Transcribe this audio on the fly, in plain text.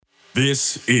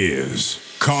This is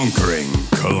Conquering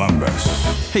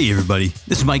Columbus. Hey everybody,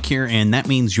 this is Mike here, and that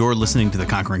means you're listening to the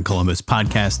Conquering Columbus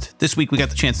podcast. This week we got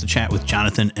the chance to chat with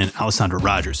Jonathan and Alessandra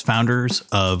Rogers, founders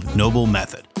of Noble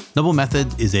Method. Noble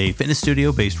Method is a fitness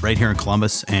studio based right here in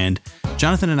Columbus, and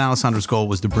Jonathan and Alessandra's goal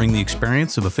was to bring the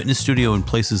experience of a fitness studio in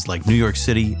places like New York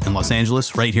City and Los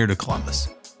Angeles right here to Columbus.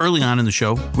 Early on in the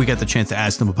show, we got the chance to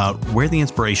ask them about where the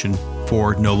inspiration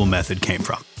for Noble Method came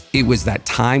from. It was that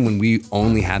time when we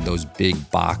only had those big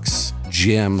box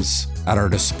gyms at our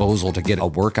disposal to get a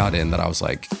workout in that I was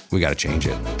like, we got to change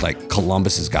it. Like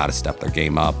Columbus has got to step their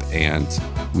game up, and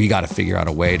we got to figure out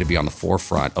a way to be on the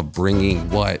forefront of bringing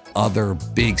what other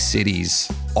big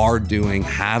cities are doing,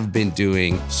 have been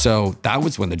doing. So that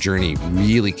was when the journey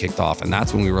really kicked off. And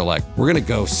that's when we were like, we're going to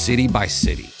go city by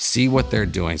city, see what they're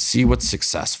doing, see what's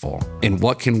successful, and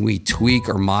what can we tweak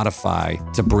or modify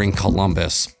to bring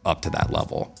Columbus up to that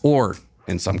level, or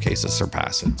in some cases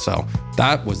surpass it. So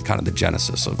that was kind of the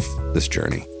genesis of this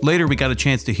journey. Later, we got a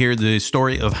chance to hear the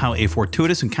story of how a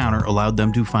fortuitous encounter allowed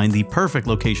them to find the perfect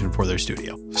location for their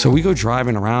studio. So we go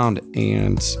driving around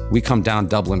and we come down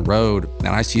Dublin Road and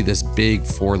I see this big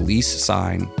for lease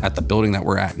sign at the building that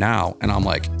we're at now. And I'm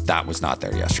like, that was not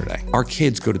there yesterday. Our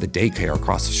kids go to the daycare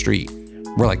across the street.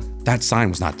 We're like, that sign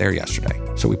was not there yesterday.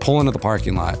 So we pull into the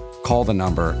parking lot, call the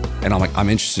number, and I'm like, I'm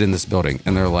interested in this building.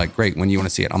 And they're like, great, when do you want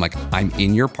to see it? I'm like, I'm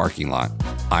in your parking lot.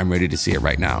 I'm ready to see it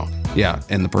right now. Yeah.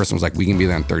 And the person was like, we can be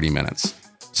there in 30 minutes.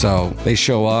 So they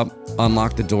show up,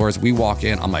 unlock the doors, we walk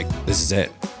in. I'm like, this is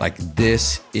it. Like,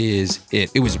 this is it.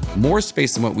 It was more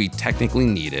space than what we technically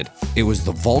needed. It was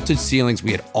the vaulted ceilings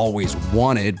we had always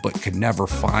wanted, but could never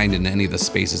find in any of the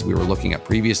spaces we were looking at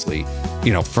previously.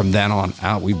 You know, from then on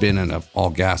out, we've been in a all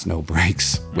gas, no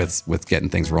brakes with getting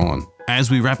things rolling. As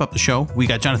we wrap up the show, we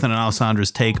got Jonathan and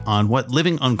Alessandra's take on what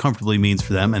living uncomfortably means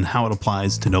for them and how it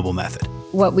applies to Noble Method.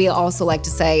 What we also like to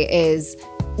say is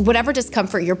whatever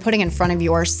discomfort you're putting in front of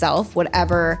yourself,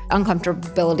 whatever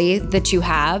uncomfortability that you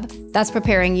have, that's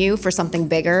preparing you for something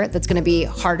bigger that's going to be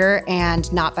harder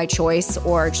and not by choice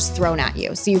or just thrown at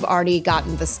you. So you've already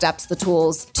gotten the steps, the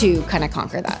tools to kind of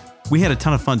conquer that. We had a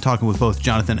ton of fun talking with both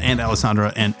Jonathan and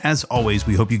Alessandra, and as always,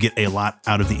 we hope you get a lot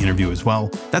out of the interview as well.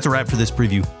 That's a wrap for this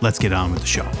preview. Let's get on with the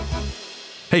show.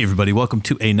 Hey, everybody. Welcome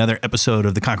to another episode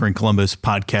of the Conquering Columbus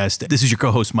podcast. This is your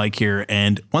co-host, Mike here.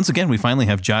 And once again, we finally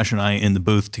have Josh and I in the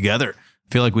booth together.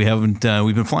 I feel like we've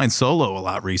been flying solo a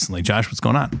lot recently. Josh, what's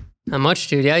going on? Not much,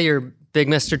 dude. Yeah, you're big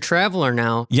Mr. Traveler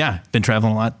now. Yeah, been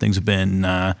traveling a lot. Things have been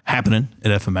happening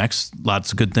at FMX.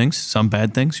 Lots of good things, some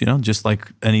bad things, just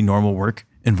like any normal work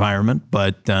environment.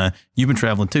 But you've been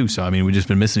traveling too. So, I mean, we've just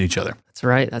been missing each other. That's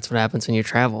right. That's what happens when you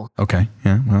travel. Okay.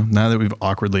 Yeah. Well, now that we've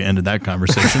awkwardly ended that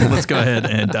conversation, let's go ahead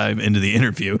and dive into the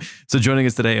interview. So joining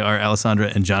us today are Alessandra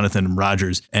and Jonathan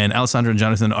Rogers. And Alessandra and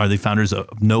Jonathan are the founders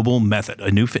of Noble Method, a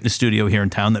new fitness studio here in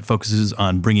town that focuses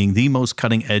on bringing the most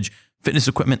cutting edge fitness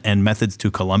equipment and methods to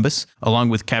Columbus, along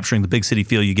with capturing the big city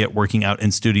feel you get working out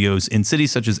in studios in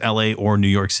cities such as LA or New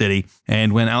York City.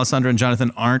 And when Alessandra and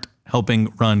Jonathan aren't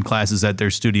helping run classes at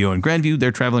their studio in Grandview,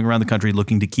 they're traveling around the country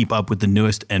looking to keep up with the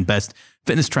newest and best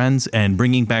fitness trends and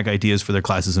bringing back ideas for their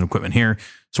classes and equipment here.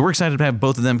 So we're excited to have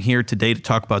both of them here today to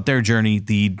talk about their journey,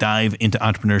 the dive into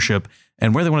entrepreneurship,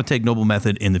 and where they want to take Noble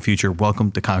Method in the future.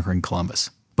 Welcome to Conquering Columbus,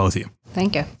 both of you.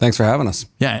 Thank you. Thanks for having us.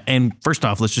 Yeah. And first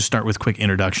off, let's just start with quick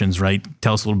introductions, right?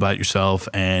 Tell us a little about yourself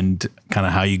and kind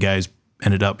of how you guys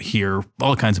ended up here,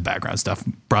 all kinds of background stuff,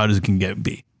 broad as it can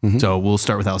be. Mm-hmm. So we'll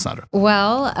start with Alessandra.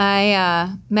 Well,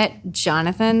 I met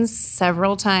Jonathan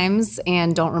several times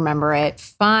and don't remember it.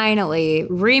 Finally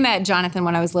re-met Jonathan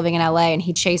when I was living in LA and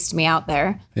he chased me out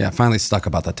there. Yeah, finally stuck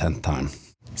about the 10th time.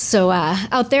 So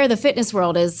out there, the fitness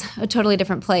world is a totally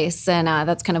different place. And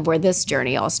that's kind of where this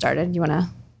journey all started. You want to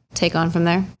take on from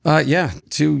there? Yeah,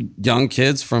 two young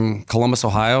kids from Columbus,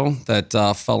 Ohio that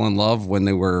fell in love when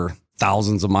they were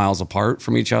thousands of miles apart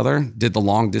from each other, did the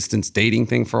long distance dating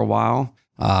thing for a while.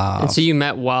 And so you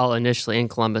met while initially in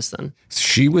Columbus then?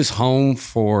 She was home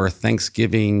for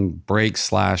Thanksgiving break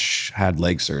 / had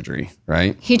leg surgery,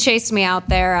 right? He chased me out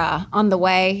there on the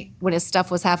way when his stuff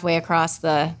was halfway across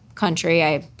the country.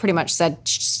 I pretty much said,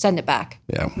 send it back.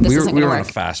 Yeah, we were on a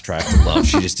fast track to love.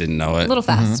 She just didn't know it. A little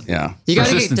fast. Mm-hmm. Yeah. You got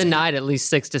to get denied at least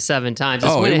 6 to 7 times.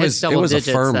 Just when it was a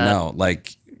firm no.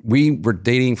 Like, we were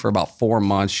dating for about 4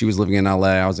 months. She was living in LA.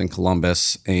 I was in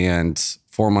Columbus. And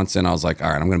 4 months in, I was like, all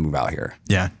right, I'm going to move out here.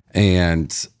 Yeah.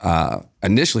 And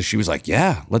initially she was like,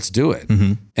 yeah, let's do it.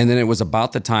 Mm-hmm. And then it was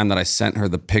about the time that I sent her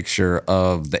the picture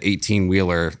of the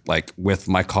 18-wheeler, like with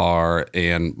my car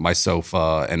and my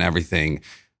sofa and everything.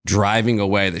 driving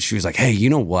away that she was like, hey, you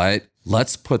know what?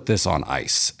 Let's put this on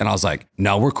ice. And I was like,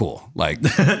 no, we're cool. Like,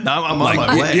 I'm on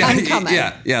my way. Yeah, I'm coming.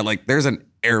 Yeah. Like there's an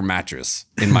air mattress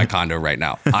in my condo right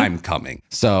now. I'm coming.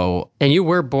 So. And you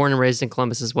were born and raised in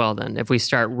Columbus as well then, if we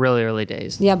start really early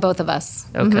days. Yeah, both of us.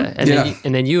 Okay.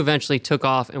 And then you eventually took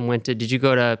off and did you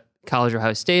go to college or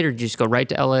Ohio State, or did you just go right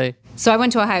to LA? So I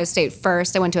went to Ohio State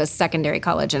first. I went to a secondary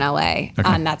college in LA,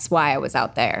 and that's why I was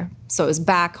out there. So it was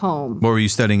back home. What were you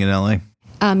studying in LA?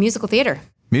 Musical theater.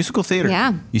 Musical theater?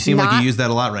 Yeah. You seem like you use that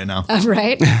a lot right now.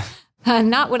 Right?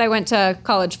 Not what I went to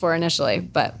college for initially,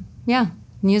 but yeah,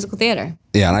 musical theater.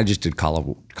 Yeah, and I just did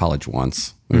college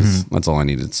once. That's all I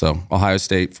needed. So Ohio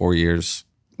State, 4 years.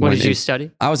 What did you study?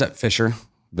 I was at Fisher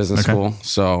Business School.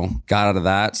 So got out of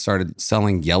that, started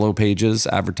selling Yellow Pages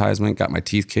advertisement, got my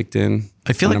teeth kicked in.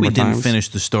 I feel like we didn't finish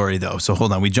the story though. So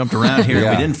hold on, we jumped around here.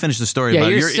 We didn't finish the story. Yeah,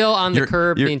 you're still on the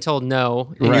curb being told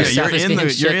no. Right. You're in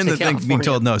the thing being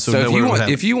told no. So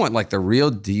if you want like the real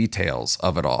details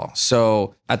of it all.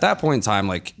 So at that point in time,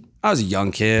 like I was a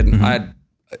young kid. I had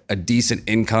a decent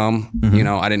income. You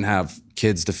know, I didn't have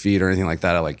kids to feed or anything like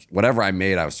that. Like whatever I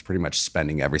made, I was pretty much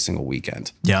spending every single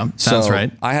weekend. Yeah, sounds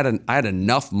right. I had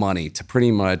enough money to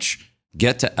pretty much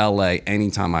get to LA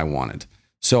anytime I wanted.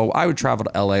 So I would travel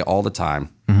to LA all the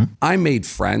time. I made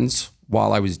friends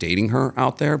while I was dating her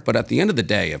out there. But at the end of the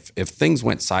day, if things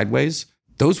went sideways,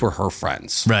 those were her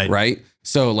friends. Right.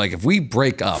 So like if we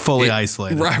break up. Fully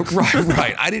isolated.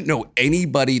 Right. I didn't know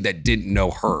anybody that didn't know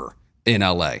her in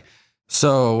LA.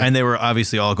 So. And they were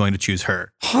obviously all going to choose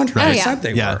her. 100%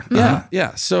 they were.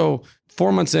 Yeah. So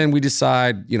 4 months in, we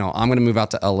decide, I'm going to move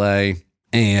out to LA.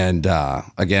 And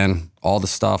again, all the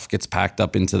stuff gets packed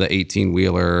up into the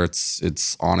 18-wheeler.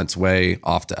 It's on its way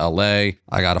off to LA.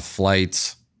 I got a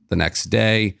flight the next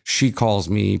day. She calls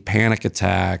me, panic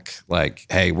attack, like,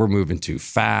 hey, we're moving too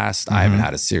fast. I haven't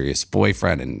had a serious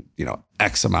boyfriend in,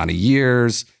 X amount of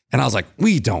years. And I was like,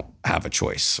 we don't have a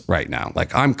choice right now.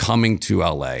 Like, I'm coming to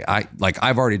LA.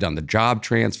 I've already done the job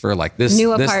transfer. Like this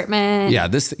new apartment.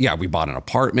 We bought an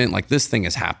apartment. Like this thing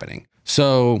is happening.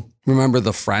 So remember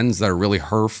the friends that are really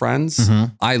her friends?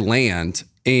 I land,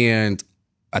 and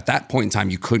at that point in time,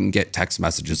 you couldn't get text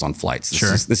messages on flights.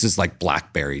 This is like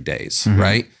BlackBerry days,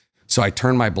 right? So I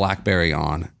turn my BlackBerry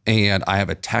on, and I have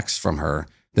a text from her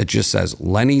that just says,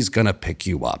 Lenny's gonna pick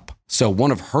you up. So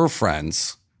one of her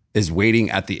friends is waiting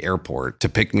at the airport to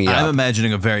pick me up. I'm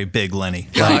imagining a very big Lenny.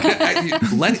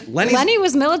 Lenny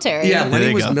was military. Yeah,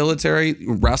 Lenny was military,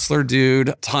 wrestler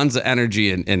dude, tons of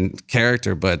energy and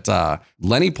character. But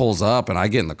Lenny pulls up and I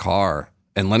get in the car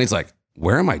and Lenny's like,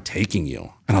 where am I taking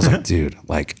you? And I was like, dude,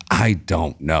 like, I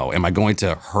don't know. Am I going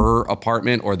to her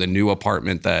apartment or the new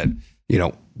apartment that,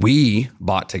 we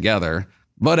bought together?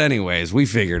 But anyways, we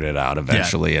figured it out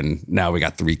eventually. And now we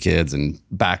got 3 kids and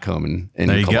back home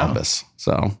in Columbus.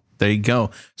 So there you go.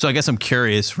 So I guess I'm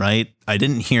curious, right? I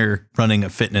didn't hear running a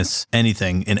fitness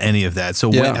anything in any of that. So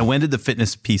when did the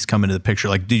fitness piece come into the picture?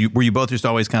 Like, were you both just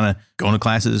always kind of going to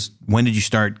classes? When did you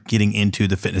start getting into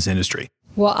the fitness industry?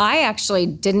 Well, I actually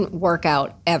didn't work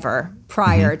out ever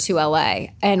prior to LA.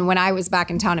 And when I was back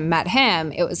in town and met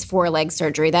him, it was 4 leg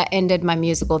surgery that ended my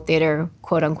musical theater,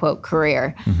 quote unquote,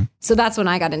 career. So that's when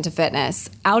I got into fitness.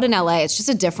 Out in LA, it's just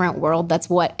a different world. That's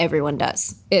what everyone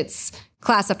does. It's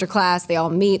class after class. They all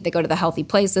meet, they go to the healthy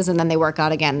places, and then they work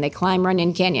out again. They climb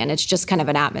Runyon Canyon. It's just kind of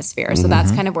an atmosphere. So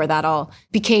that's kind of where that all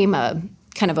became a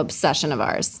kind of obsession of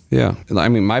ours. Yeah. I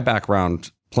mean, my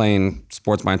background playing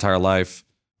sports my entire life,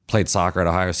 played soccer at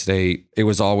Ohio State. It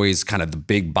was always kind of the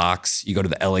big box. You go to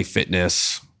the LA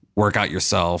Fitness, work out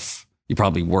yourself. You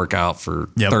probably work out for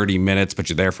 30 minutes, but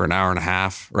you're there for an hour and a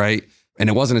half, right? And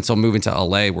it wasn't until moving to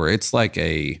LA where it's like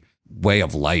a way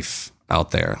of life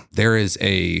out there. There is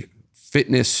a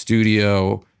fitness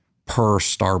studio per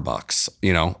Starbucks,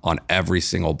 on every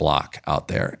single block out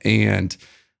there. And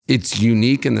it's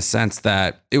unique in the sense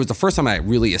that it was the first time I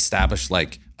really established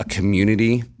like a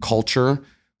community culture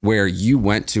where you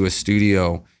went to a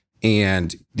studio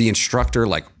and the instructor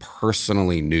like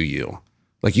personally knew you.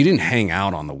 Like you didn't hang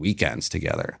out on the weekends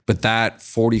together, but that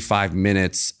 45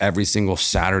 minutes every single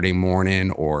Saturday morning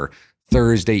or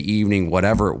Thursday evening,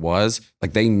 whatever it was,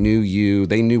 like they knew you,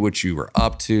 they knew what you were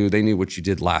up to, they knew what you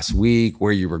did last week,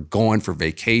 where you were going for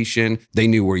vacation, they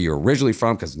knew where you were originally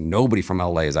from, because nobody from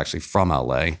LA is actually from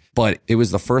LA. But it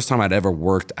was the first time I'd ever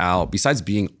worked out, besides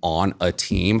being on a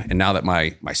team, and now that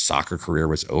my soccer career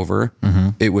was over,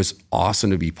 it was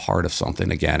awesome to be part of something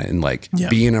again and like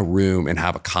be in a room and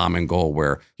have a common goal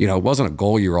where, it wasn't a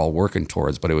goal you were all working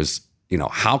towards, but it was,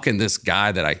 how can this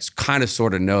guy that I kind of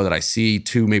sort of know that I see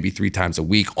 2, maybe 3 times a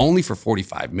week, only for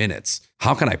 45 minutes,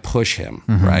 how can I push him,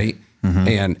 right?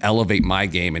 and elevate my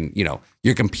game. And,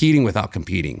 you're competing without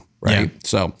competing, right? Yeah.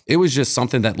 So it was just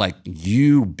something that like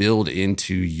you build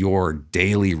into your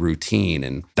daily routine.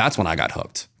 And that's when I got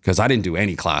hooked, because I didn't do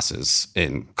any classes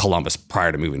in Columbus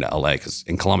prior to moving to LA. Because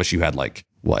in Columbus, you had like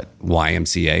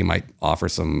YMCA might offer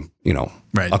some,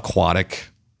 Right. aquatic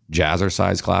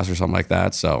jazzercise class or something like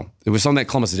that. So it was something that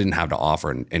Columbus didn't have to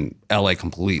offer, and LA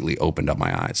completely opened up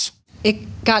my eyes.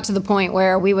 It got to the point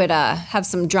where we would have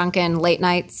some drunken late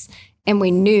nights, and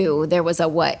we knew there was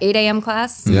a 8 a.m.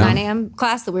 class, 9 a.m.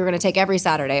 class that we were going to take every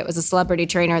Saturday. It was a celebrity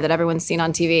trainer that everyone's seen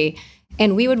on TV.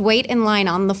 And we would wait in line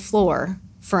on the floor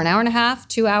for an hour and a half,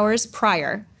 2 hours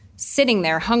prior, sitting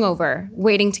there hungover,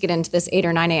 waiting to get into this 8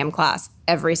 or 9 a.m. class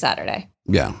every Saturday.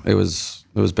 Yeah, it was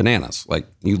bananas. Like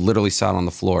you literally sat on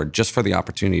the floor just for the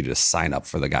opportunity to sign up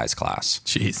for the guys' class.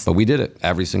 Jeez. But we did it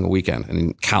every single weekend,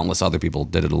 and countless other people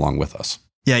did it along with us.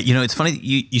 Yeah, it's funny.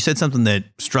 You said something that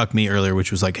struck me earlier,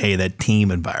 which was like, hey, that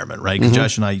team environment, right? Because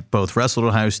Josh and I both wrestled at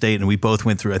Ohio State, and we both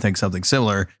went through, I think, something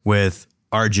similar with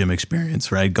our gym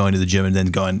experience, right? Going to the gym and then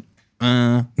going,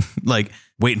 like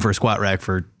waiting for a squat rack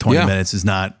for 20 minutes is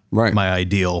not my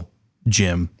ideal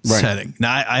gym setting.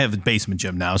 Now, I have a basement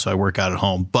gym now, so I work out at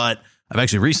home, but I've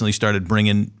actually recently started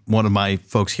bringing one of my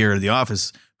folks here to the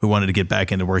office who wanted to get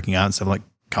back into working out and stuff. Like,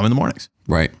 come in the mornings.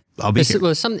 Right. I'll be here.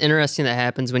 There's something interesting that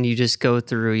happens when you just go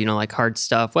through, like hard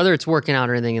stuff, whether it's working out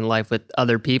or anything in life with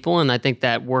other people. And I think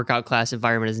that workout class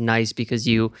environment is nice because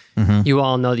you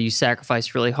all know that you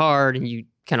sacrificed really hard, and you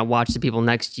kind of watch the people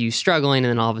next to you struggling.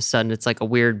 And then all of a sudden it's like a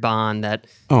weird bond that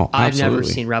I've never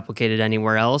seen replicated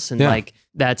anywhere else. And like,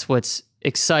 that's what's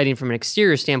exciting from an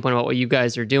exterior standpoint about what you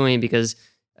guys are doing, because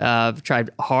I've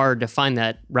tried hard to find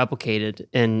that replicated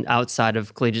in outside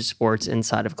of collegiate sports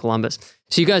inside of Columbus.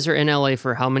 So you guys are in LA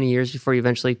for how many years before you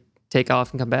eventually take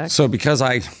off and come back? So because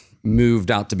I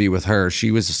moved out to be with her, she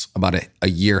was about a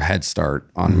year head start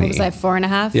on me. What was I,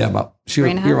 4.5? Yeah, we were about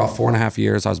 4.5? 4.5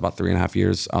 years. I was about 3.5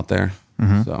 years out there.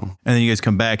 So, And then you guys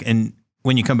come back, and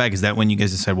when you come back, is that when you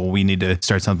guys decide, well, we need to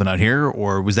start something out here?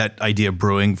 Or was that idea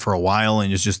brewing for a while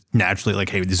and it's just naturally like,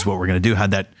 hey, this is what we're going to do?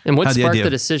 And what sparked the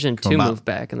decision to move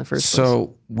back in the first place?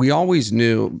 So we always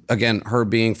knew, again, her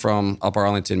being from Upper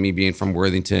Arlington, me being from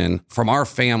Worthington, from our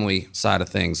family side of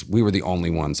things, we were the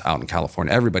only ones out in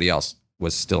California. Everybody else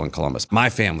was still in Columbus. My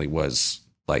family was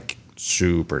like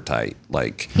super tight.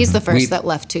 Like He's the first that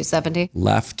left 270.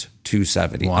 Left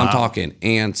 270. Wow. I'm talking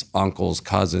aunts, uncles,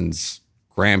 cousins,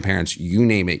 grandparents, you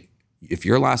name it. If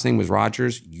your last name was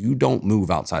Rogers, you don't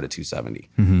move outside of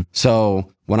 270.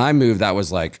 So when I moved, that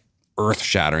was like earth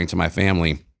shattering to my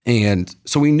family. And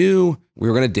so we knew we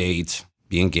were going to date,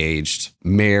 be engaged,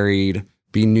 married,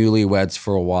 be newlyweds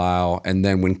for a while. And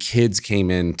then when kids came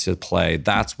into play,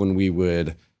 that's when we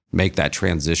would make that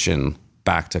transition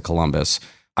back to Columbus.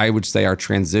 I would say our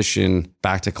transition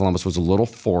back to Columbus was a little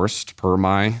forced per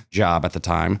my job at the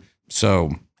time.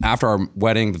 So after our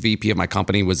wedding, the VP of my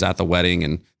company was at the wedding,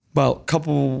 and about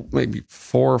maybe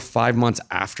 4 or 5 months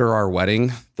after our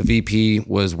wedding, the VP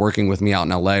was working with me out in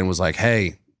LA and was like,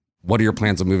 hey, what are your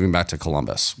plans of moving back to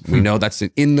Columbus? We know that's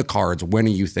in the cards. When are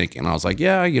you thinking? And I was like,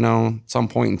 yeah, some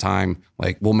point in time,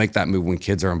 like we'll make that move when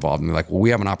kids are involved. And they're like, well, we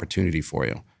have an opportunity for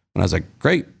you. And I was like,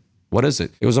 great. What is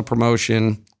it? It was a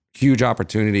promotion, huge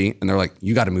opportunity. And they're like,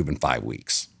 you got to move in 5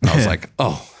 weeks. And I was like,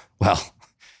 oh, well,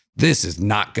 this is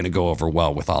not going to go over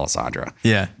well with Alessandra.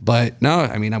 Yeah. But no,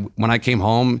 I mean, when I came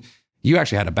home, you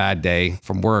actually had a bad day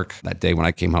from work that day when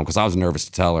I came home, because I was nervous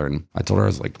to tell her. And I told her, I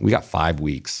was like, we got 5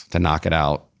 weeks to knock it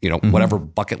out. Whatever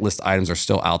bucket list items are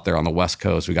still out there on the West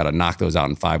Coast, we got to knock those out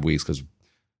in 5 weeks because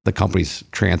the company's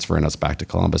transferring us back to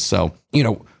Columbus. So,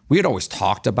 we had always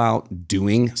talked about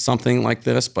doing something like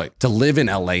this, but to live in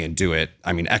LA and do it,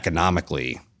 I mean,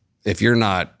 economically, if you're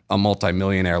not a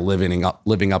multimillionaire living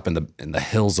up in the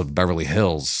hills of Beverly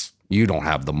Hills, you don't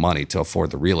have the money to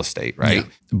afford the real estate, right?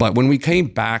 Yeah. But when we came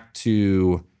back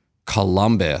to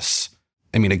Columbus,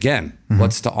 I mean, again,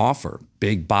 what's to offer?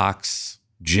 Big box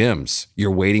gyms.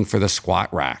 You're waiting for the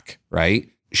squat rack, right?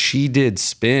 She did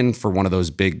spin for one of those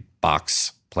big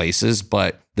box places,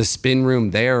 but the spin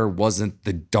room there wasn't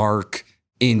the dark,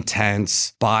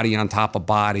 intense, body on top of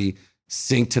body,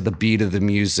 sync to the beat of the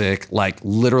music, like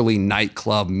literally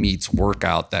nightclub meets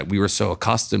workout that we were so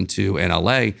accustomed to in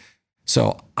LA.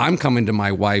 So I'm coming to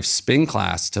my wife's spin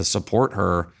class to support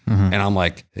her. And I'm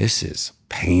like, this is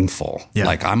painful. Yeah.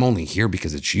 Like, I'm only here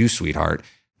because it's you, sweetheart.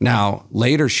 Now,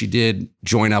 later she did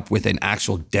join up with an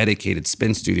actual dedicated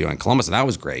spin studio in Columbus, and that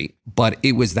was great. But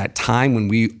it was that time when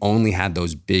we only had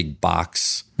those big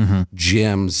box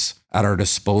gyms at our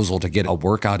disposal to get a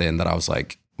workout in that I was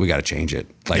like, we got to change it.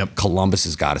 Like, Columbus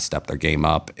has got to step their game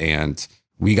up. And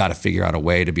we got to figure out a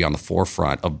way to be on the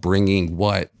forefront of bringing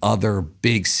what other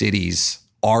big cities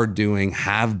are doing,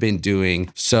 have been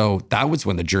doing. So that was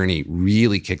when the journey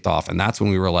really kicked off. And that's when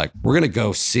we were like, we're going to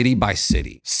go city by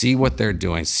city, see what they're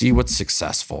doing, see what's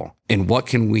successful, and what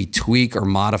can we tweak or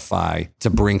modify to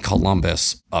bring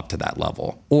Columbus up to that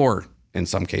level, or in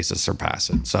some cases surpass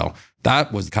it. So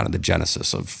that was kind of the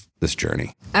genesis of this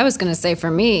journey. I was going to say,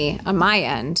 for me, on my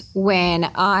end,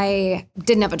 when I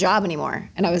didn't have a job anymore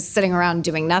and I was sitting around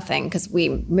doing nothing because we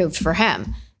moved for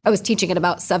him, I was teaching at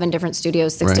about 7 different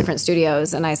studios, 6 different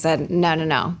studios. And I said,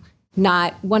 no,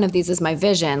 not one of these is my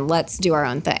vision. Let's do our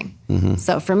own thing.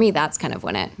 So for me, that's kind of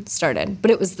when it started. But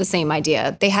it was the same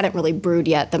idea. They hadn't really brewed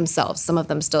yet themselves. Some of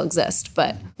them still exist,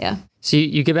 but yeah. So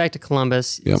you get back to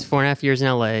Columbus, it's 4.5 years in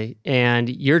LA, and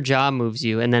your job moves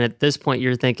you. And then at this point,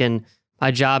 you're thinking,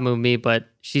 my job moved me, but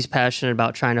she's passionate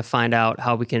about trying to find out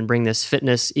how we can bring this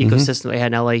fitness ecosystem that we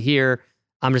had in LA here.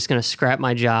 I'm just going to scrap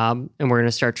my job and we're going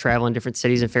to start traveling different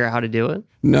cities and figure out how to do it?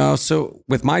 No. So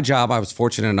with my job, I was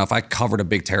fortunate enough. I covered a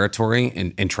big territory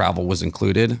and travel was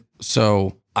included.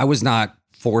 So I was not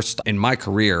forced in my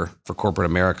career for corporate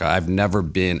America. I've never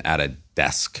been at a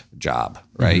desk job,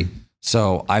 right?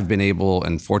 So I've been able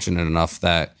and fortunate enough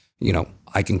that,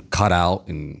 I can cut out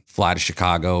and fly to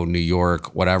Chicago, New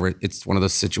York, whatever. It's one of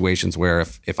those situations where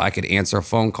if I could answer a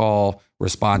phone call,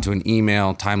 respond to an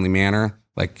email, timely manner,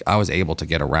 like I was able to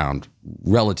get around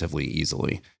relatively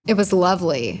easily. It was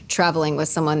lovely traveling with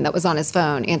someone that was on his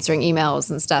phone, answering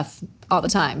emails and stuff all the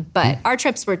time. But our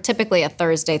trips were typically a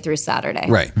Thursday through Saturday.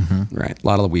 Right, right. A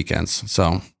lot of the weekends.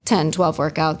 So 10, 12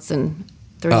 workouts in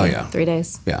 3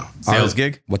 days. Yeah. Sales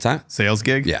gig? What's that? Sales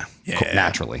gig? Yeah.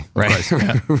 Naturally. Right.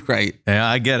 Right. Yeah,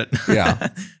 I get it. Yeah.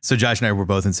 So Josh and I were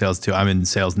both in sales too. I'm in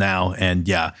sales now. And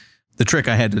yeah, the trick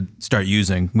I had to start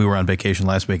using, we were on vacation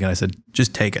last week and I said,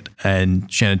 just take it.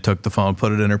 And Shannon took the phone,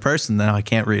 put it in her purse, and now I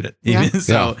can't read it. Yeah.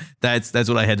 So that's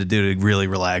what I had to do to really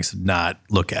relax and not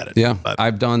look at it. Yeah. But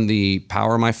I've done the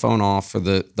power my phone off for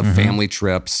the family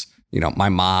trips. My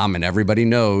mom and everybody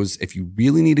knows if you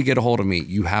really need to get a hold of me,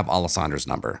 you have Alessandra's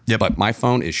number. Yep. But my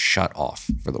phone is shut off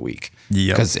for the week.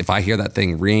 Yep. Because if I hear that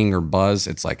thing ring or buzz,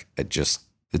 it's like,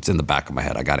 it's in the back of my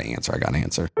head. I got to answer.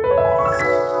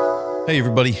 Hey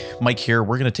everybody, Mike here.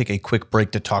 We're going to take a quick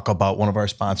break to talk about one of our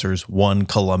sponsors, One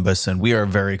Columbus, and we are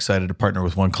very excited to partner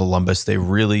with One Columbus. They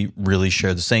really, really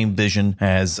share the same vision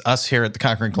as us here at the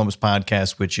Conquering Columbus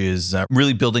podcast, which is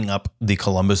really building up the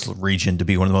Columbus region to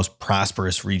be one of the most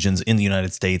prosperous regions in the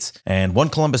United States. And One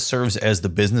Columbus serves as the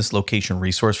business location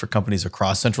resource for companies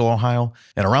across Central Ohio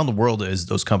and around the world as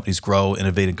those companies grow,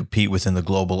 innovate, and compete within the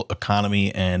global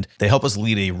economy. And they help us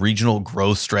lead a regional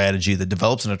growth strategy that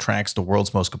develops and attracts the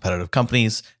world's most competitive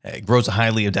companies, grows a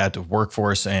highly adaptive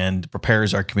workforce, and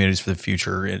prepares our communities for the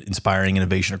future, inspiring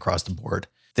innovation across the board.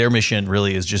 Their mission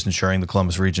really is just ensuring the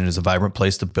Columbus region is a vibrant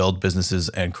place to build businesses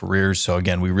and careers. So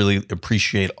again, we really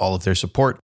appreciate all of their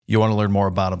support. You want to learn more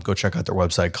about them, go check out their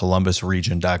website,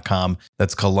 columbusregion.com.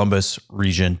 That's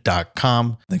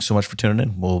columbusregion.com. Thanks so much for tuning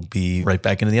in. We'll be right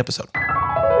back into the episode.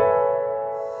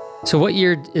 So what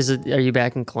year are you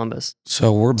back in Columbus?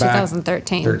 So we're back.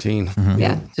 2013. 13.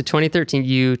 Yeah. So 2013,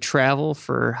 you travel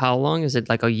for how long? Is it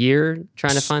like a year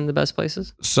trying to find the best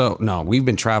places? So no, we've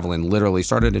been traveling literally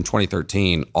started in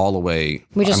 2013 all the way.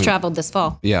 We just traveled this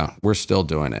fall. Yeah, we're still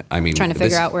doing it. Trying to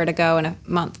figure out where to go in a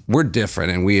month. We're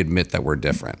different and we admit that we're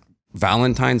different.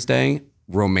 Valentine's Day,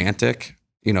 romantic,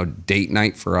 date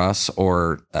night for us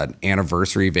or an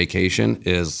anniversary vacation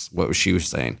is what she was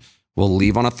saying. We'll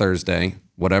leave on a Thursday,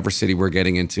 whatever city we're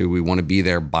getting into. We want to be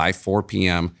there by 4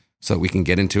 p.m. so that we can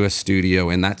get into a studio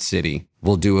in that city.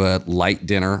 We'll do a light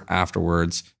dinner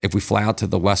afterwards. If we fly out to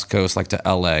the West Coast, like to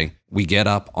LA, we get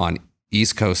up on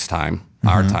East Coast time,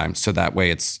 our time. So that way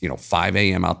it's, 5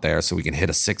 a.m. out there so we can hit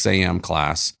a 6 a.m.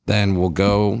 class. Then we'll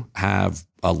go have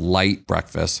a light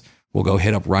breakfast. We'll go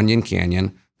hit up Runyon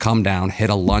Canyon, come down, hit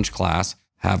a lunch class,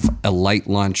 have a light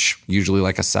lunch, usually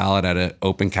like a salad at an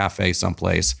open cafe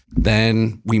someplace.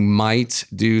 Then we might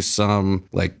do some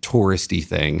like touristy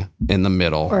thing in the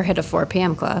middle. Or hit a 4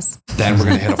 p.m. class. Then we're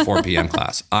going to hit a 4 p.m.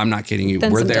 class. I'm not kidding you.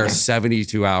 Then We're some there dinner.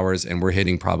 72 hours and we're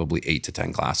hitting probably 8 to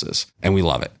 10 classes and we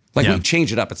love it. Like we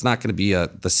change it up. It's not going to be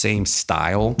the same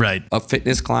style of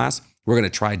fitness class. We're going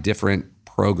to try different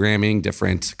programming,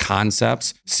 different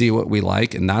concepts, see what we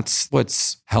like. And that's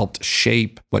what's helped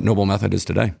shape what Noble Method is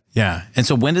today. Yeah. And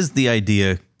so when does the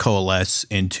idea coalesce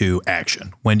into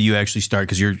action? When do you actually start?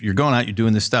 Because you're going out, you're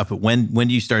doing this stuff, but when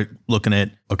do you start looking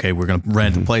at, okay, we're going to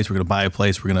rent a place, we're going to buy a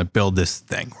place, we're going to build this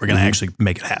thing, we're going to actually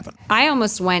make it happen? I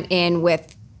almost went in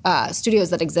with studios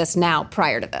that exist now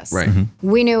prior to this. Right.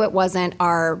 We knew it wasn't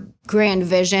our grand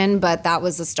vision, but that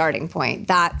was the starting point.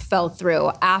 That fell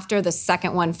through. After the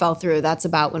second one fell through, that's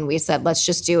about when we said, let's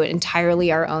just do it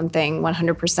entirely our own thing,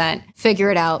 100%.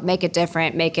 Figure it out, make it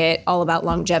different, make it all about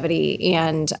longevity,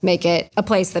 and make it a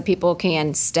place that people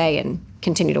can stay and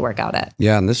continue to work out at.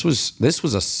 Yeah, and this was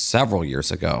several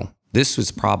years ago. This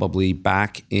was probably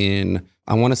back in,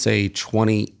 I want to say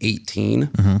 2018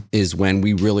 is when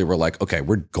we really were like, okay,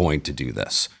 we're going to do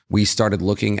this. We started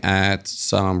looking at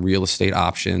some real estate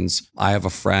options. I have a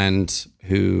friend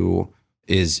who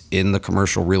is in the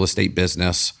commercial real estate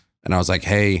business. And I was like,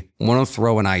 hey, I want to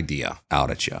throw an idea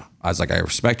out at you. I was like, I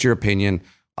respect your opinion.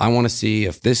 I want to see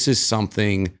if this is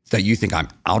something that you think I'm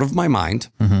out of my mind,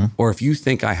 or if you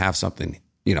think I have something,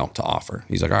 to offer.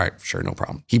 He's like, all right, sure, no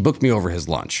problem. He booked me over his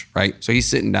lunch, right? So he's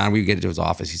sitting down, we get into his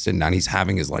office, he's sitting down, he's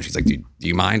having his lunch. He's like, do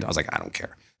you mind? I was like, I don't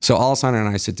care. So Alessandra and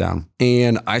I sit down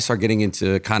and I start getting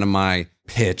into kind of my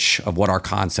pitch of what our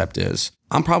concept is.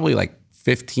 I'm probably like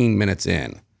 15 minutes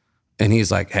in and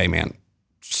he's like, hey man,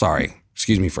 sorry,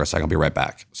 excuse me for a second, I'll be right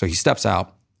back. So he steps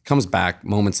out, comes back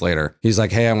moments later. He's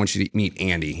like, hey, I want you to meet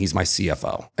Andy. He's my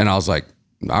CFO. And I was like,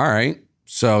 all right.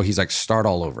 So he's like, start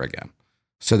all over again.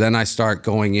 So then I start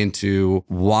going into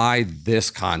why this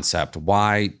concept,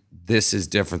 why this is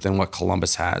different than what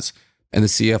Columbus has. And the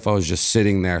CFO is just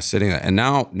sitting there. And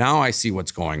now I see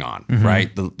what's going on, right?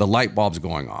 The light bulb's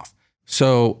going off.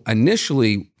 So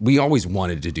initially, we always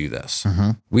wanted to do this.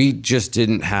 We just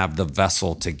didn't have the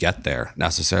vessel to get there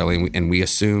necessarily. And we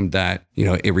assumed that,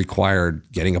 it required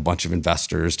getting a bunch of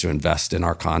investors to invest in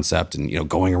our concept and,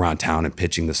 going around town and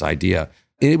pitching this idea.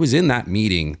 It was in that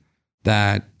meeting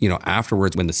that,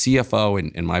 afterwards, when the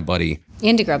CFO and my buddy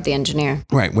Andy Grubb, the engineer.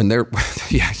 Right. When they're,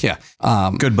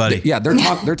 Good buddy.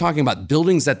 They're talking about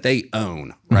buildings that they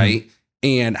own, right?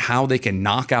 And how they can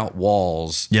knock out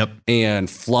walls and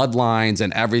flood lines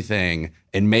and everything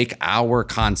and make our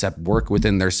concept work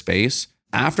within their space.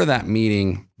 After that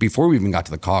meeting, before we even got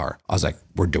to the car, I was like,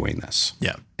 we're doing this.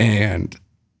 Yeah. And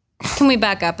can we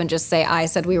back up and just say I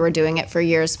said we were doing it for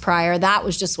years prior? That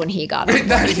was just when he got on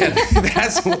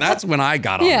board. That's when I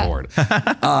got on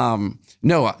board.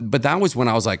 No, but that was when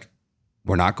I was like,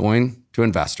 we're not going to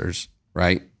investors,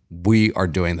 right? We are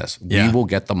doing this. Yeah. We will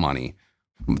get the money.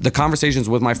 The conversations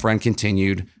with my friend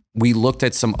continued. We looked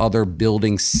at some other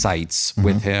building sites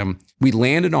with him. We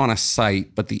landed on a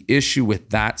site, but the issue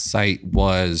with that site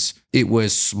was it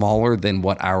was smaller than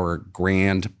what our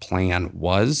grand plan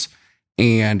was.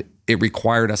 And it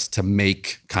required us to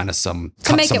make kind of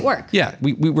it work. Yeah,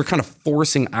 we were kind of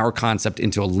forcing our concept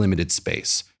into a limited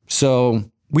space. So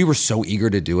we were so eager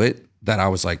to do it that I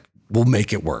was like, we'll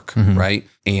make it work, right?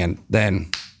 And then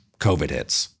COVID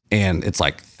hits. And it's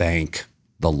like, thank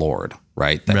the Lord,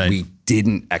 right? That we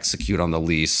didn't execute on the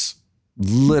lease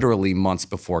literally months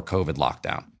before COVID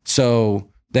lockdown. So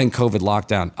then COVID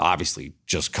lockdown obviously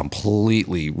just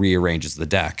completely rearranges the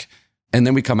deck. And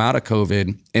then we come out of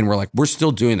COVID and we're like, we're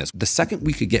still doing this. The second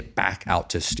we could get back out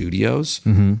to studios,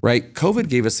 right? COVID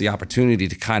gave us the opportunity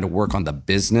to kind of work on the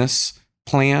business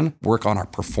plan, work on our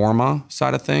performa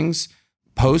side of things.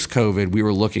 Post-COVID, we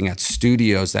were looking at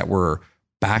studios that were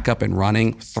back up and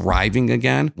running, thriving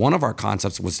again. One of our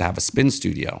concepts was to have a spin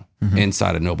studio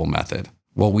inside of Noble Method.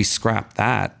 Well, we scrapped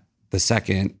that the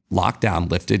second lockdown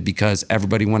lifted because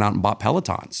everybody went out and bought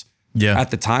Pelotons. Yeah.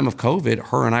 At the time of COVID,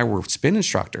 her and I were spin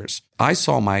instructors. I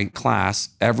saw my class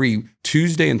every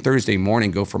Tuesday and Thursday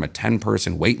morning go from a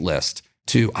 10-person wait list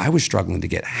to I was struggling to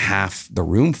get half the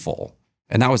room full.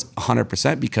 And that was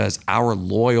 100% because our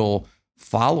loyal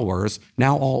followers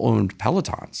now all owned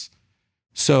Pelotons.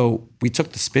 So we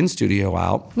took the spin studio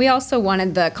out. We also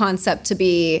wanted the concept to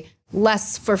be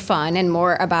less for fun and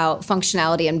more about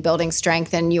functionality and building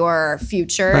strength in your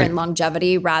future and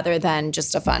longevity rather than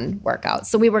just a fun workout.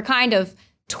 So we were kind of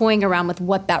toying around with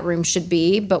what that room should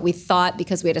be, but we thought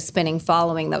because we had a spinning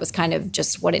following, that was kind of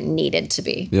just what it needed to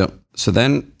be. Yep. So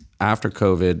then after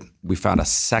COVID, we found a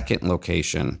second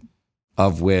location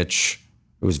of which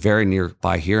it was very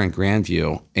nearby here in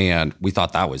Grandview. And we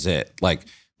thought that was it. Like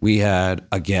we had,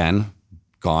 again,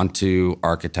 gone to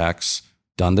architects,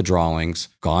 done the drawings,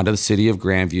 gone to the city of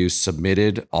Grandview,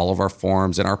 submitted all of our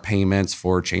forms and our payments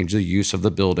for change of use of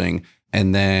the building.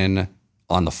 And then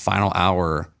on the final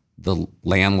hour, the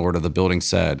landlord of the building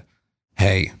said,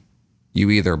 hey, you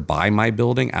either buy my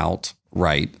building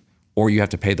outright or you have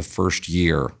to pay the first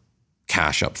year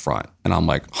cash up front. And I'm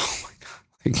like, oh my God,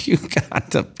 like, you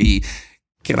got to be,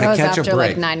 can I catch a break?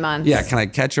 Like 9 months. Yeah, can I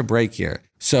catch a break here?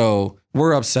 So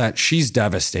we're upset. She's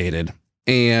devastated.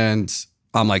 And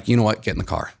I'm like, you know what? Get in the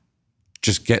car.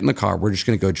 Just get in the car. We're just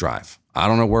going to go drive. I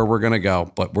don't know where we're going to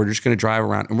go, but we're just going to drive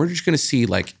around and we're just going to see,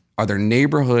 like, are there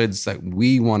neighborhoods that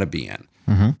we want to be in?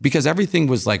 Because everything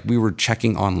was like, we were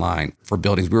checking online for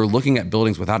buildings. We were looking at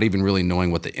buildings without even really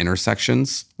knowing what the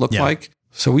intersections look like.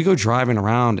 So we go driving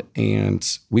around and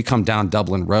we come down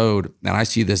Dublin Road and I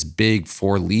see this big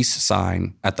for lease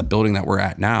sign at the building that we're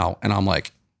at now. And I'm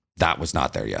like, that was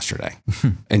not there yesterday.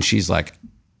 And she's like,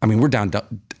 I mean, we're down,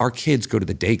 our kids go to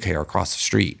the daycare across the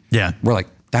street. Yeah. We're like,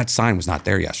 that sign was not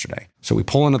there yesterday. So we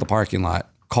pull into the parking lot,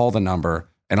 call the number,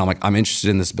 and I'm like, I'm interested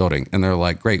in this building. And they're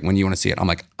like, great, when do you want to see it? I'm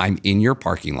like, I'm in your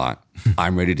parking lot.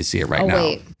 I'm ready to see it right now.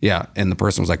 Wait. Yeah. And the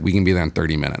person was like, we can be there in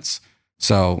 30 minutes.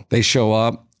 So they show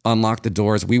up, unlock the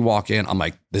doors. We walk in. I'm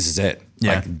like, this is it.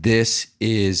 Yeah. Like, this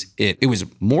is it. It was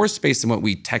more space than what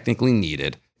we technically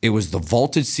needed. It was the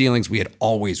vaulted ceilings we had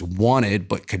always wanted,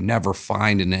 but could never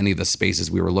find in any of the spaces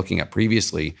we were looking at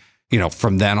previously. You know,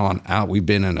 from then on out, we've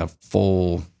been in a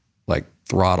full, like,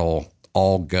 throttle,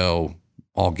 all go,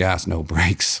 all gas, no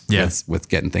brakes with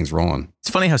getting things rolling. It's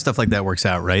funny how stuff like that works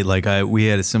out, right? Like we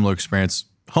had a similar experience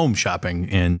home shopping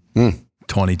in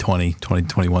 2020,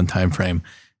 2021 timeframe.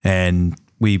 And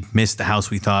we missed the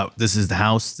house. We thought, this is the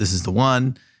house, this is the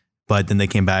one. But then they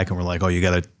came back and were like, oh, you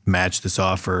got to match this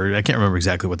off. Or I can't remember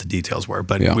exactly what the details were.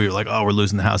 But we were like, oh, we're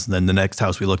losing the house. And then the next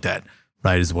house we looked at,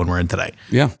 right, is the one we're in today.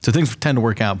 Yeah. So things tend to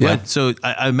work out. But so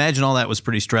I imagine all that was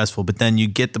pretty stressful. But then you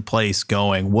get the place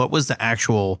going. What was the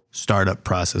actual startup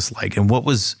process like? And what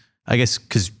was, I guess,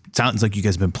 because it sounds like you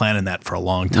guys have been planning that for a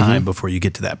long time before you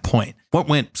get to that point. What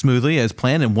went smoothly as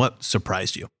planned and what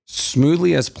surprised you?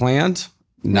 Smoothly as planned?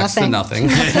 Next to nothing.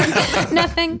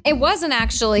 Nothing. It wasn't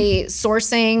actually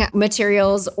sourcing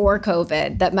materials or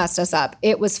COVID that messed us up.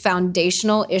 It was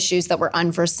foundational issues that were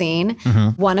unforeseen.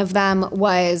 One of them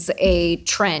was a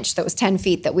trench that was 10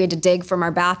 feet that we had to dig from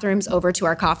our bathrooms over to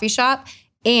our coffee shop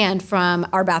and from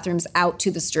our bathrooms out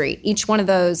to the street. Each one of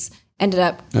those ended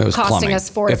up costing plumbing. us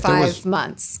 4 to 5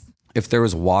 months. If there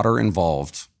was water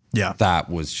involved, Yeah. that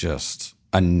was just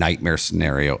a nightmare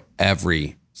scenario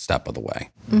every step of the way.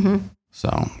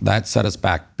 So that set us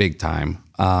back big time.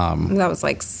 That was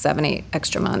like 7-8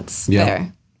 extra months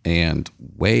there. And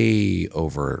way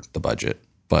over the budget.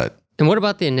 But And what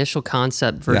about the initial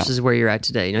concept versus where you're at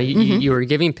today? You know, you were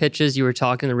giving pitches, you were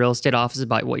talking to the real estate office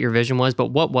about what your vision was, but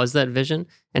what was that vision?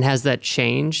 And has that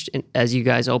changed as you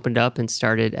guys opened up and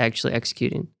started actually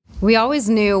executing? We always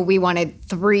knew we wanted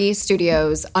 3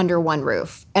 studios under one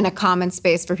roof and a common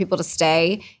space for people to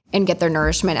stay and get their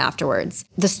nourishment afterwards.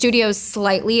 The studios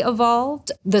slightly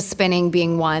evolved, the spinning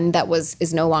being one that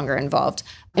is no longer involved.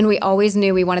 And we always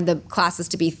knew we wanted the classes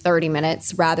to be 30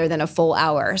 minutes rather than a full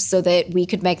hour so that we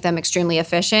could make them extremely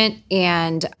efficient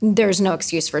and there's no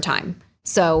excuse for time.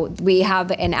 So we have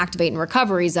an activate and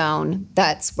recovery zone.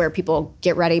 That's where people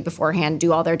get ready beforehand,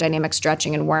 do all their dynamic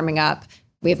stretching and warming up.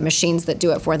 We have machines that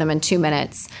do it for them in 2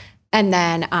 minutes. And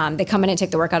then they come in and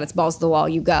take the workout. It's balls to the wall,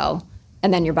 you go.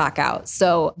 And then you're back out.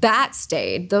 So that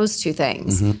stayed, those 2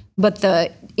 things. But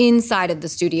the inside of the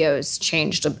studios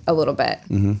changed a little bit.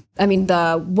 I mean,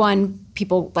 the one,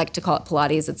 people like to call it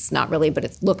Pilates. It's not really, but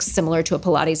it looks similar to a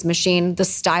Pilates machine. The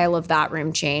style of that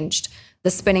room changed.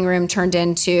 The spinning room turned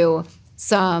into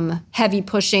some heavy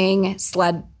pushing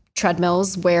sled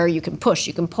treadmills where you can push,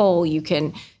 you can pull,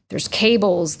 there's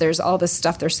cables, there's all this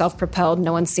stuff. They're self-propelled.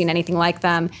 No one's seen anything like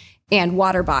them. And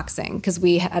water boxing, because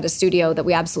we had a studio that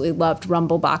we absolutely loved,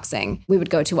 Rumble Boxing, we would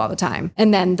go to all the time.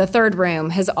 And then the third room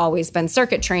has always been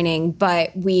circuit training,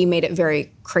 but we made it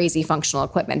very crazy functional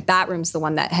equipment. That room's the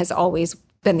one that has always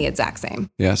been the exact same.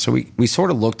 yeah, so we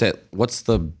sort of looked at what's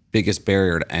the biggest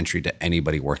barrier to entry to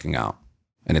anybody working out.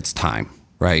 And it's time,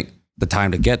 right? The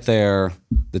time to get there,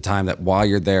 the time that while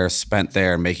you're there, spent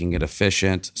there, making it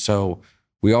efficient. So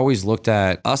we always looked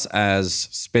at us as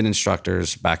spin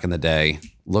instructors back in the day,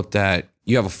 looked at,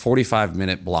 you have a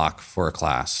 45-minute block for a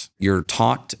class. You're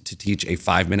taught to teach a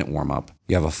 5-minute warm-up.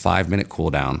 You have a 5-minute cool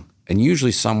down. And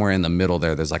usually somewhere in the middle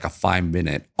there's like a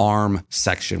 5-minute arm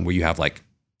section where you have like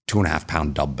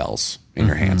 2.5-pound dumbbells in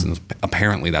your hands. And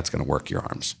apparently that's going to work your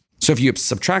arms. So if you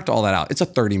subtract all that out, it's a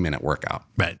 30-minute workout.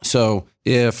 Right. So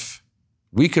if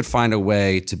we could find a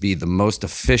way to be the most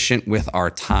efficient with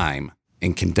our time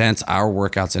and condense our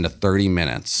workouts into 30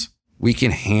 minutes, we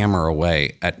can hammer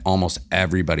away at almost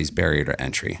everybody's barrier to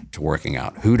entry to working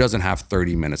out. Who doesn't have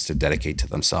 30 minutes to dedicate to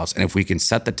themselves? And if we can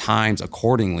set the times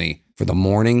accordingly for the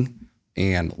morning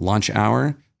and lunch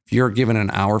hour, if you're given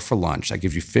an hour for lunch, that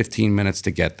gives you 15 minutes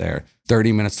to get there,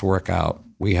 30 minutes to work out.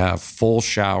 We have full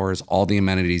showers, all the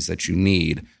amenities that you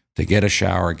need to get a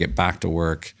shower, get back to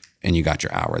work, and you got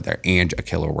your hour there and a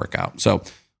killer workout. So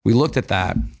we looked at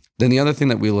that. Then the other thing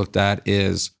that we looked at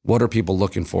is, what are people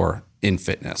looking for in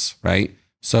fitness, right?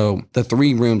 So the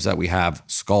 3 rooms that we have: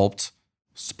 Sculpt,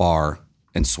 Spar,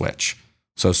 and Switch.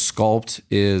 So Sculpt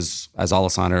is, as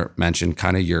Alessandra mentioned,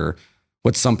 kind of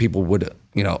what some people would,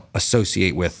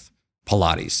 associate with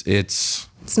Pilates. It's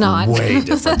not way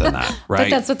different than that, right? But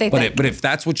that's what they think. But if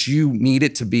that's what you need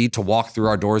it to be to walk through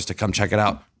our doors to come check it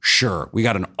out, sure, we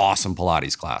got an awesome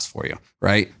Pilates class for you,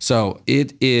 right? So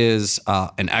it is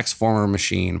an X-Former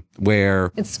machine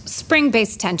where it's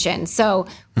spring-based tension. So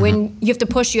when you have to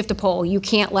push, you have to pull. You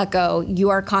can't let go. You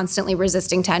are constantly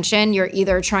resisting tension. You're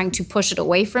either trying to push it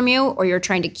away from you or you're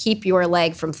trying to keep your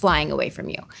leg from flying away from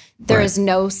you. There is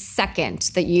no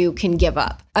second that you can give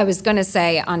up. I was going to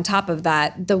say, on top of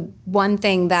that, the one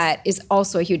thing that is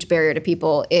also a huge barrier to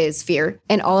people is fear.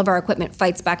 And all of our equipment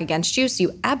fights back against you. So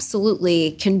you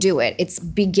absolutely can do it. It's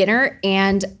beginner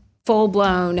and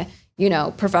full-blown,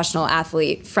 professional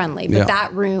athlete friendly. But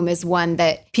that room is one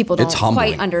that people don't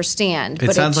quite understand.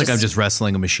 It sounds like I'm just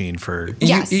wrestling a machine for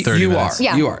 30 minutes.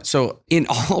 You are. So in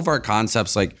all of our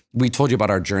concepts, like we told you about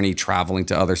our journey traveling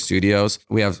to other studios,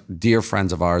 we have dear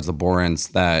friends of ours, the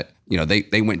Borans, that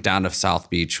they went down to South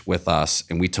Beach with us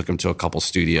and we took them to a couple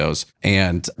studios,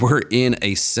 and we're in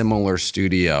a similar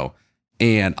studio.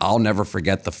 And I'll never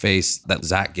forget the face that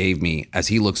Zach gave me as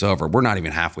he looks over. We're not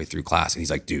even halfway through class. And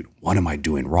he's like, dude, what am I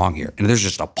doing wrong here? And there's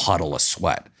just a puddle of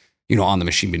sweat, on the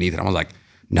machine beneath it. I was like,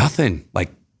 nothing.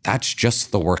 Like, that's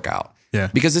just the workout.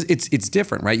 Yeah. Because it's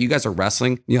different, right? You guys are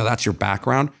wrestling. That's your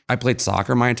background. I played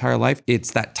soccer my entire life. It's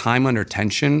that time under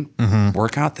tension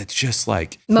workout that's just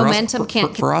like momentum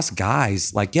for us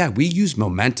guys. Like, we use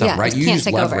momentum, right? You use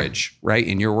leverage, right,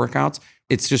 in your workouts.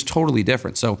 It's just totally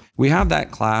different. So we have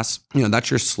that class, that's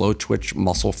your slow twitch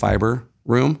muscle fiber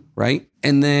room, right?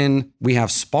 And then we have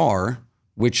Spar,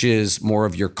 which is more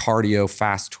of your cardio,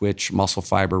 fast twitch muscle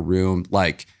fiber room.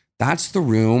 Like, that's the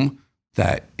room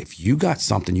that if you got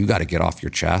something you got to get off your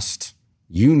chest,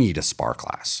 you need a Spar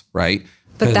class, right?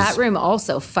 But that room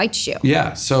also fights you.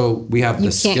 Yeah. So we have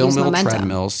the skill mill momentum.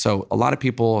 treadmills. So a lot of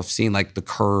people have seen like the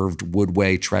curved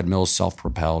Woodway treadmills,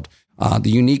 self-propelled.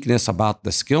 The uniqueness about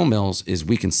the skill mills is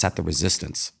we can set the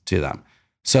resistance to them.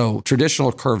 So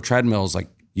traditional curved treadmills, like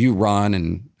you run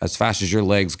and as fast as your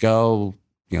legs go,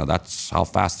 that's how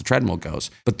fast the treadmill goes.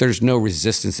 But there's no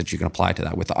resistance that you can apply to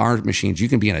that. With our machines, you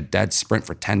can be in a dead sprint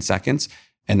for 10 seconds,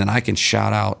 and then I can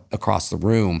shout out across the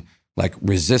room like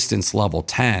resistance level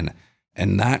 10,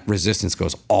 and that resistance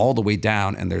goes all the way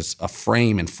down, and there's a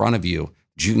frame in front of you.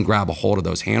 You can grab a hold of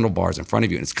those handlebars in front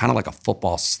of you. And it's kind of like a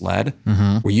football sled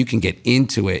where you can get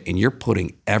into it and you're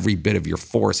putting every bit of your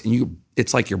force, and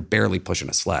it's like you're barely pushing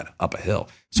a sled up a hill.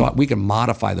 So we can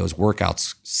modify those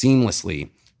workouts seamlessly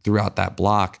throughout that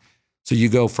block. So you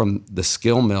go from the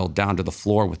skill mill down to the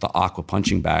floor with the aqua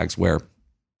punching bags where,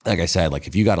 like I said, like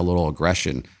if you got a little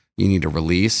aggression, you need to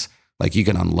release, like you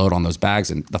can unload on those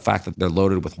bags. And the fact that they're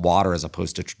loaded with water as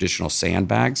opposed to traditional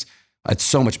sandbags, it's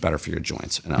so much better for your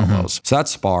joints and elbows. So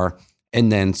that's Spar.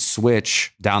 And then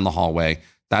Switch down the hallway.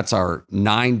 That's our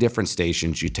 9 different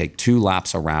stations. You take 2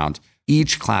 laps around.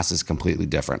 Each class is completely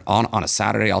different. On a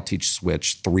Saturday, I'll teach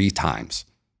Switch 3 times.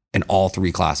 And all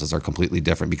 3 classes are completely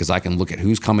different because I can look at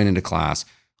who's coming into class.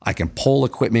 I can pull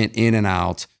equipment in and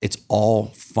out. It's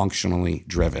all functionally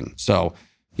driven. So,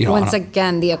 once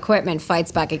again, the equipment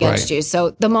fights back against you.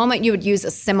 So the moment you would use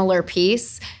a similar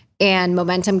piece and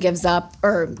momentum gives up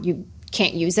or you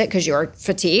can't use it because you're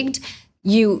fatigued,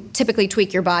 you typically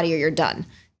tweak your body or you're done.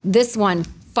 This one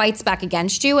fights back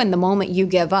against you, and the moment you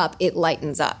give up, it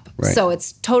lightens up. Right. So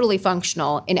it's totally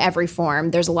functional in every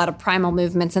form. There's a lot of primal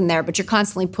movements in there, but you're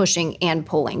constantly pushing and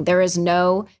pulling. There is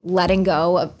no letting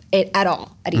go of it at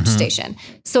all at each station.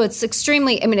 So it's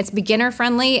extremely, it's beginner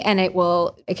friendly, and it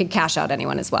could cash out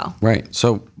anyone as well. Right.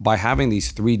 So by having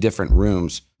these 3 different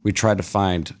rooms, we tried to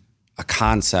find a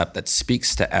concept that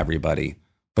speaks to everybody,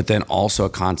 but then also a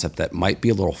concept that might be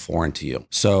a little foreign to you.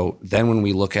 So then when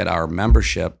we look at our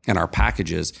membership and our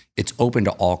packages, it's open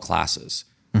to all classes.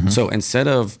 So instead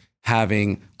of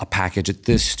having a package at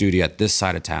this studio at this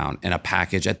side of town and a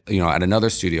package at another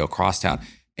studio across town,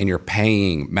 and you're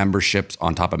paying memberships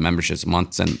on top of memberships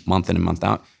month in and month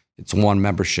out, it's one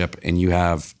membership and you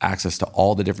have access to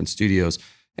all the different studios.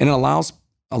 And it allows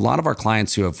a lot of our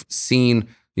clients who have seen,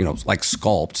 like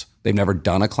Sculpt, they've never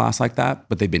done a class like that,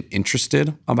 but they've been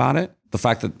interested about it. The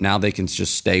fact that now they can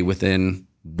just stay within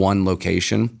one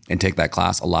location and take that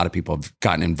class, a lot of people have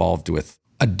gotten involved with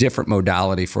a different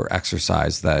modality for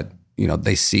exercise that,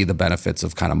 they see the benefits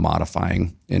of kind of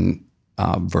modifying and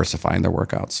versifying their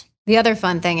workouts. The other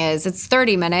fun thing is it's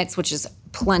 30 minutes, which is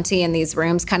plenty in these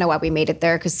rooms, kind of why we made it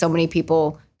there, because so many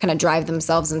people kind of drive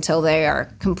themselves until they are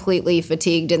completely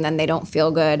fatigued and then they don't feel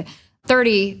good.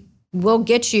 30 we'll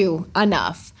get you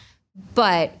enough.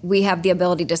 But we have the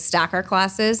ability to stack our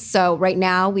classes. So right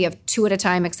now we have 2 at a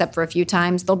time, except for a few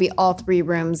times. There'll be all 3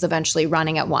 rooms eventually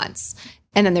running at once.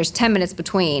 And then there's 10 minutes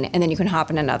between, and then you can hop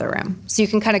in another room. So you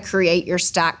can kind of create your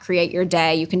stack, create your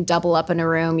day. You can double up in a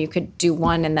room. You could do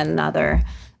one and then another.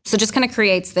 So just kind of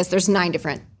creates this. There's 9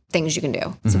 different things you can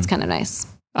do. So it's kind of nice.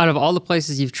 Out of all the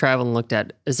places you've traveled and looked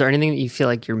at, is there anything that you feel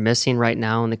like you're missing right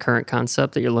now in the current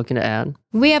concept that you're looking to add?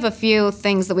 We have a few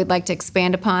things that we'd like to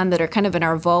expand upon that are kind of in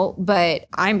our vault, but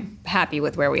I'm happy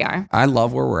with where we are. I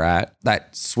love where we're at.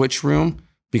 That switch room,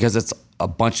 because it's a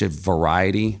bunch of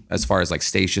variety as far as like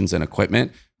stations and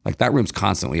equipment, like that room's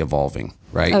constantly evolving,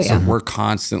 right? Oh, yeah. So we're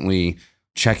constantly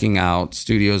checking out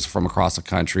studios from across the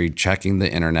country, checking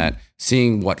the internet,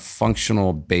 seeing what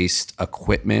functional based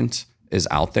equipment is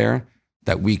out there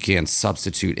that we can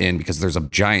substitute in, because there's a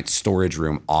giant storage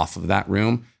room off of that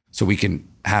room. So we can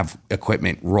have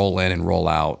equipment roll in and roll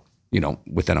out,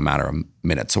 within a matter of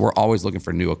minutes. So we're always looking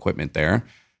for new equipment there.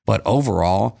 But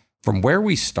overall, from where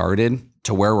we started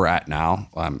to where we're at now,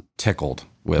 I'm tickled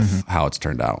with how it's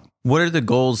turned out. What are the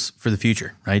goals for the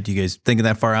future, right? Do you guys thinking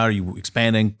that far out? Are you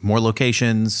expanding more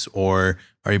locations, or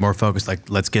are you more focused like,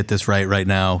 let's get this right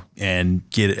now and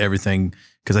get everything?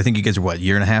 Because I think you guys are,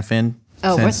 year and a half in?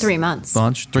 Oh, we're 3 months.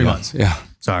 Launch? 3 months. Yeah.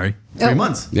 Sorry. 3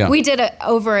 months. Yeah. We did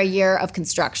over a year of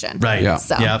construction. Right. Yeah.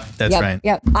 So, Yep. That's right.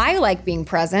 Yep. I like being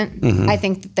present. I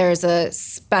think that there's a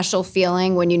special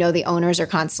feeling when the owners are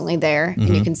constantly there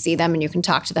and you can see them and you can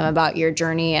talk to them about your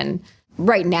journey. And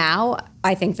right now,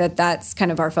 I think that that's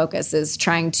kind of our focus, is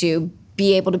trying to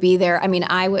be able to be there. I mean,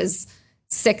 I was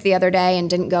sick the other day and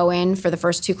didn't go in for the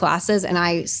first 2 classes, and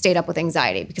I stayed up with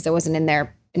anxiety because I wasn't in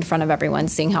there in front of everyone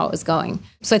seeing how it was going.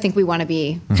 So I think we want to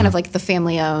be kind of like the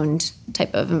family-owned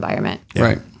type of environment. Yeah.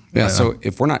 Right. Yeah. So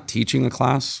if we're not teaching a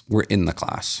class, we're in the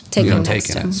class. Taking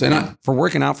it. So for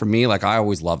working out, for me, like I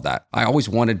always loved that. I always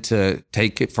wanted to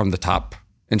take it from the top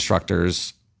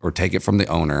instructors or take it from the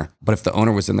owner. But if the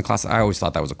owner was in the class, I always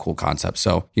thought that was a cool concept.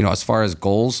 So, as far as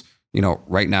goals,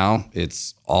 right now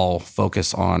it's all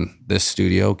focus on this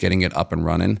studio, getting it up and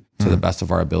running to the best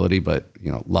of our ability. But,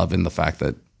 loving the fact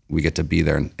that we get to be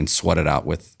there and sweat it out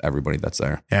with everybody that's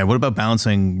there. Yeah. What about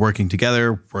balancing working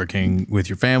together, working with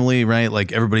your family, right?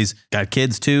 Like everybody's got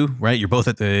kids too, right? You're both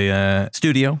at the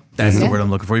studio. That's the word I'm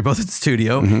looking for. You're both at the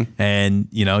studio and,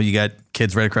 you got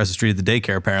kids right across the street at the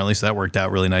daycare apparently. So that worked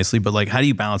out really nicely. But like, how do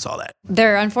you balance all that?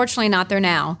 They're unfortunately not there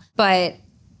now, but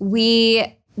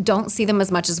we don't see them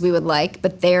as much as we would like,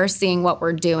 but they're seeing what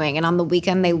we're doing. And on the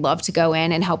weekend, they love to go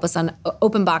in and help us on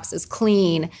open boxes,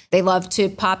 clean. They love to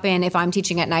pop in. If I'm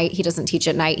teaching at night, he doesn't teach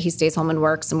at night. He stays home and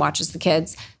works and watches the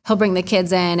kids. He'll bring the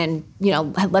kids in and,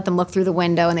 let them look through the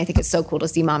window, and they think it's so cool to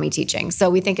see mommy teaching. So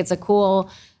we think it's a cool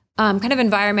kind of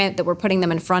environment that we're putting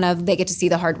them in front of. They get to see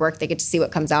the hard work. They get to see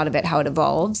what comes out of it, how it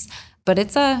evolves. But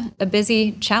it's a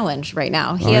busy challenge right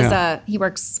now. He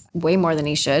works way more than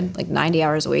he should, like 90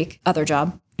 hours a week, other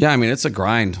job. Yeah, I mean, it's a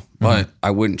grind, but I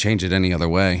wouldn't change it any other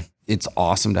way. It's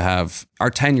awesome to have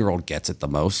our 10-year-old gets it the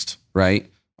most,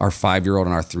 right? Our 5-year-old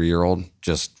and our 3-year-old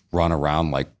just run around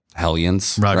like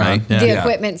hellions, right? Yeah. The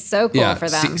equipment's so cool for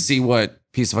them. See what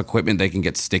piece of equipment they can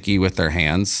get sticky with their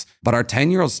hands. But our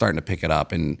 10-year-old's starting to pick it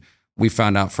up. And we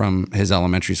found out from his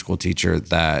elementary school teacher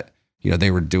that, they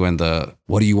were doing the,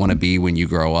 what do you want to be when you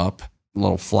grow up?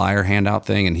 Little flyer handout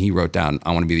thing. And he wrote down,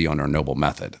 I want to be the owner of Noble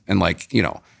Method. And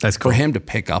that's cool. For him to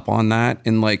pick up on that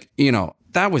and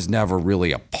that was never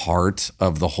really a part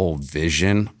of the whole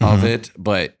vision of it,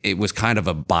 but it was kind of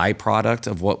a byproduct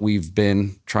of what we've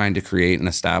been trying to create and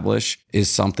establish, is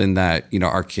something that,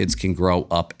 our kids can grow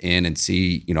up in and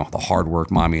see, the hard work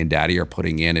mommy and daddy are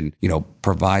putting in and,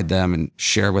 provide them and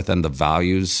share with them the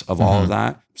values of all of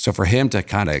that. So for him to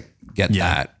kind of get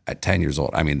that at 10 years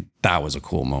old, I mean, that was a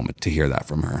cool moment to hear that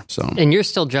from her. So, and you're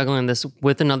still juggling this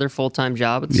with another full-time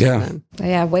job at the same time.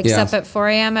 Yeah, wakes up at 4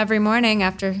 a.m. every morning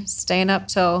after staying up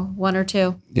till 1 or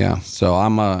 2. Yeah, so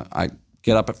I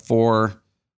get up at 4.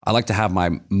 I like to have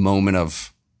my moment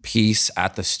of peace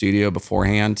at the studio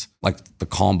beforehand, like the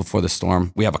calm before the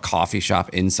storm. We have a coffee shop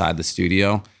inside the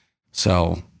studio.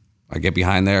 So I get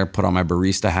behind there, put on my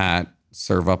barista hat,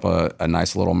 serve up a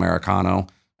nice little Americano,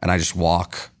 and I just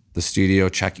walk the studio,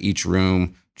 check each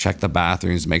room, check the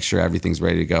bathrooms, make sure everything's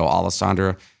ready to go.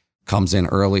 Alessandra comes in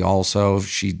early also.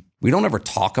 We don't ever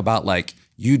talk about like,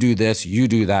 you do this, you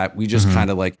do that. We just kind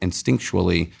of like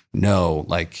instinctually know,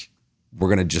 like, we're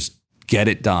going to just get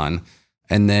it done.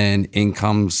 And then in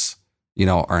comes,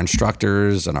 our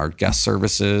instructors and our guest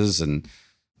services. And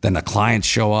then the clients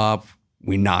show up.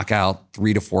 We knock out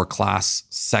 3 to 4 class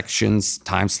sections,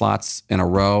 time slots in a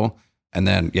row. And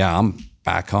then, I'm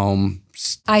back home,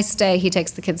 I stay, he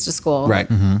takes the kids to school. Right.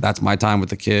 That's my time with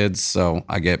the kids. So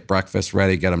I get breakfast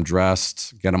ready, get them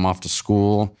dressed, get them off to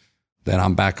school. Then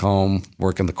I'm back home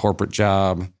working the corporate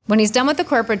job. When he's done with the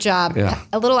corporate job,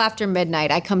 a little after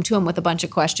midnight, I come to him with a bunch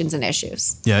of questions and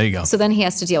issues. Yeah, there you go. So then he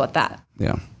has to deal with that.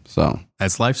 Yeah. So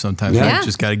That's life sometimes. Yeah. Right? Yeah.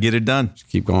 Just got to get it done.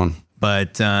 keep going.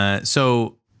 But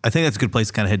so I think that's a good place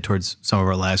to kind of head towards some of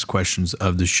our last questions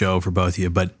of the show for both of you.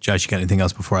 But Josh, you got anything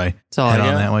else before I all head I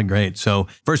on got. that one? Great. So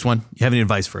first one, you have any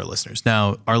advice for our listeners?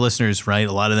 Now, our listeners, right,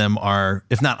 a lot of them are,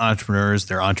 if not entrepreneurs,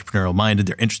 they're entrepreneurial minded.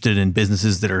 They're interested in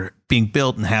businesses that are being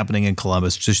built and happening in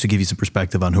Columbus, just to give you some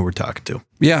perspective on who we're talking to.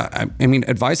 Yeah. I mean,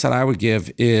 advice that I would give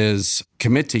is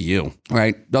commit to you,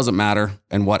 right? Doesn't matter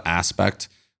in what aspect.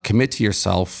 Commit to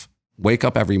yourself. Wake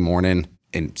up every morning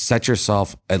and set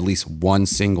yourself at least one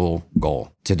single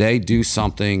goal. Today, do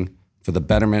something for the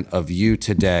betterment of you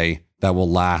today that will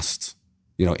last,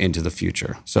 into the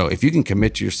future. So if you can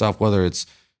commit to yourself, whether it's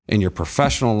in your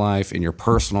professional life, in your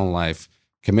personal life,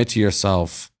 commit to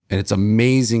yourself. And it's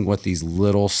amazing what these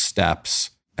little steps,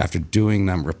 after doing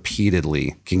them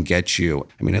repeatedly, can get you.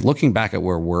 I mean, looking back at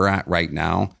where we're at right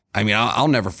now, I mean, I'll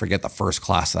never forget the first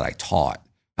class that I taught.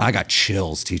 I got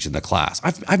chills teaching the class.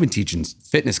 I've been teaching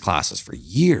fitness classes for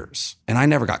years, and I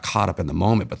never got caught up in the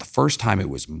moment. But the first time it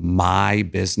was my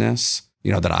business,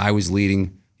 that I was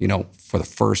leading, for the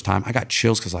first time, I got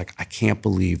chills because I can't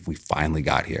believe we finally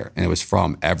got here. And it was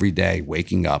from every day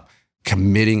waking up,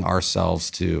 committing ourselves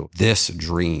to this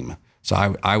dream.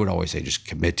 So I would always say just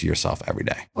commit to yourself every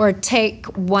day. Or take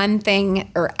one thing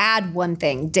or add one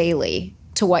thing daily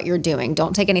to what you're doing.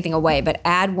 Don't take anything away, but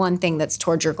add one thing that's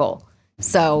towards your goal.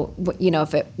 So,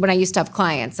 when I used to have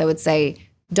clients, I would say,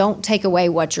 don't take away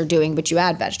what you're doing, but you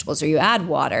add vegetables or you add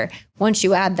water. Once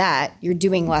you add that, you're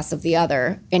doing less of the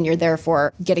other, and you're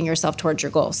therefore getting yourself towards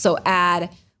your goal. So add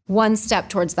one step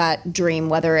towards that dream,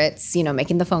 whether it's,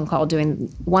 making the phone call,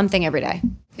 doing one thing every day,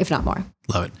 if not more.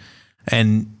 Love it.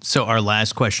 And so our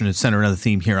last question is centered around the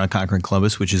theme here on Conquering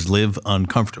Columbus, which is live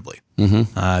uncomfortably. So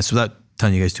without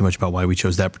telling you guys too much about why we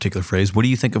chose that particular phrase, what do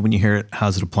you think of when you hear it? How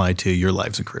does it apply to your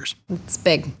lives and careers? It's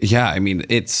big. Yeah, I mean,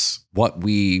 it's what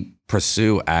we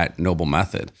pursue at Noble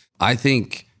Method. I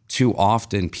think too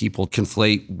often people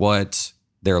conflate what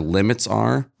their limits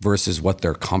are versus what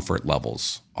their comfort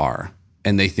levels are.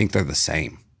 And they think they're the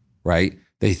same, right?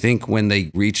 They think when they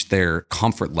reach their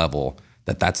comfort level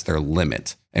that that's their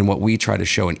limit. And what we try to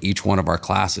show in each one of our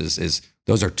classes is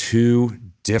those are two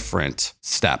different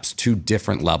steps, two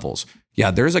different levels. Yeah,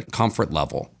 there's a comfort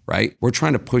level, right? We're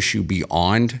trying to push you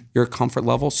beyond your comfort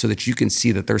level so that you can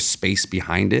see that there's space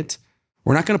behind it.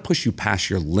 We're not going to push you past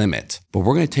your limit, but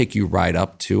we're going to take you right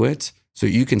up to it so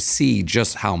you can see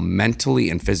just how mentally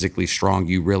and physically strong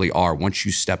you really are once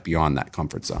you step beyond that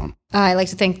comfort zone. I like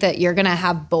to think that you're going to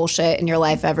have bullshit in your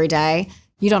life every day.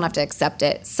 You don't have to accept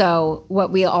it. So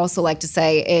what we also like to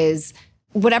say is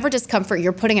whatever discomfort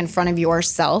you're putting in front of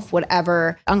yourself,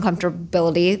 whatever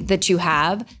uncomfortability that you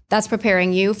have, that's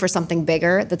preparing you for something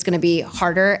bigger that's going to be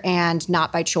harder and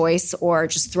not by choice or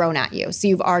just thrown at you. So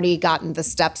you've already gotten the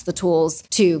steps, the tools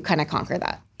to kind of conquer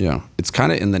that. Yeah. It's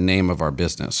kind of in the name of our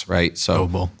business, right?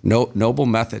 So Noble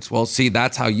Methods. Well, see,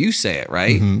 that's how you say it,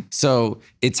 right? So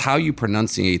it's how you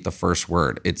pronunciate the first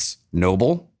word. It's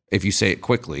noble if you say it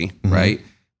quickly, right?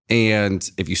 And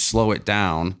if you slow it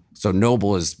down, so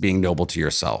noble is being noble to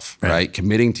yourself, right?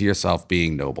 Committing to yourself,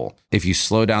 being noble. If you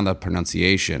slow down the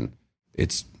pronunciation,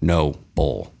 it's no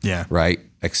bull, right?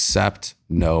 Accept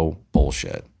no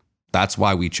bullshit. That's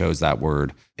why we chose that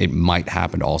word. It might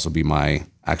happen to also be my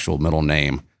actual middle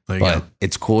name, but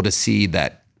it's cool to see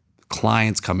that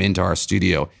clients come into our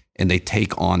studio and they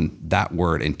take on that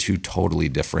word in two totally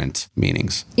different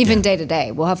meanings. Even day to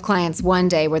day, we'll have clients one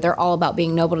day where they're all about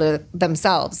being noble to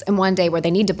themselves, and one day where they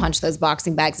need to punch those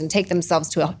boxing bags and take themselves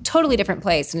to a totally different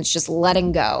place, and it's just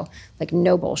letting go, like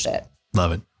no bullshit.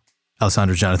 Love it.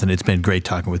 Alessandra, Jonathan, it's been great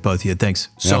talking with both of you. Thanks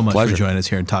so much pleasure. for joining us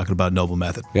here and talking about Noble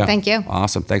Method. Yeah. Thank you.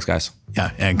 Awesome. Thanks, guys.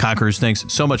 Yeah, and Conquerors, thanks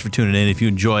so much for tuning in. If you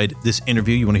enjoyed this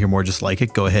interview, you want to hear more just like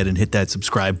it, go ahead and hit that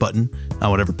subscribe button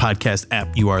on whatever podcast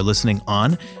app you are listening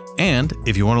on. And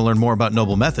if you want to learn more about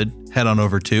Noble Method, head on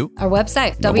over to our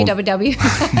website,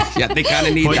 www. Yeah, they kind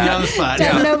of need Put you that. on the spot.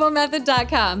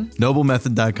 noblemethod.com.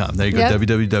 Noblemethod.com. There you go.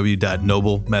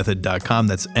 www.noblemethod.com.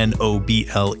 That's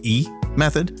NOBLE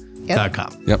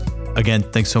method.com. Yep. Again,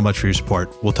 thanks so much for your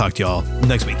support. We'll talk to you all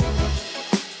next week.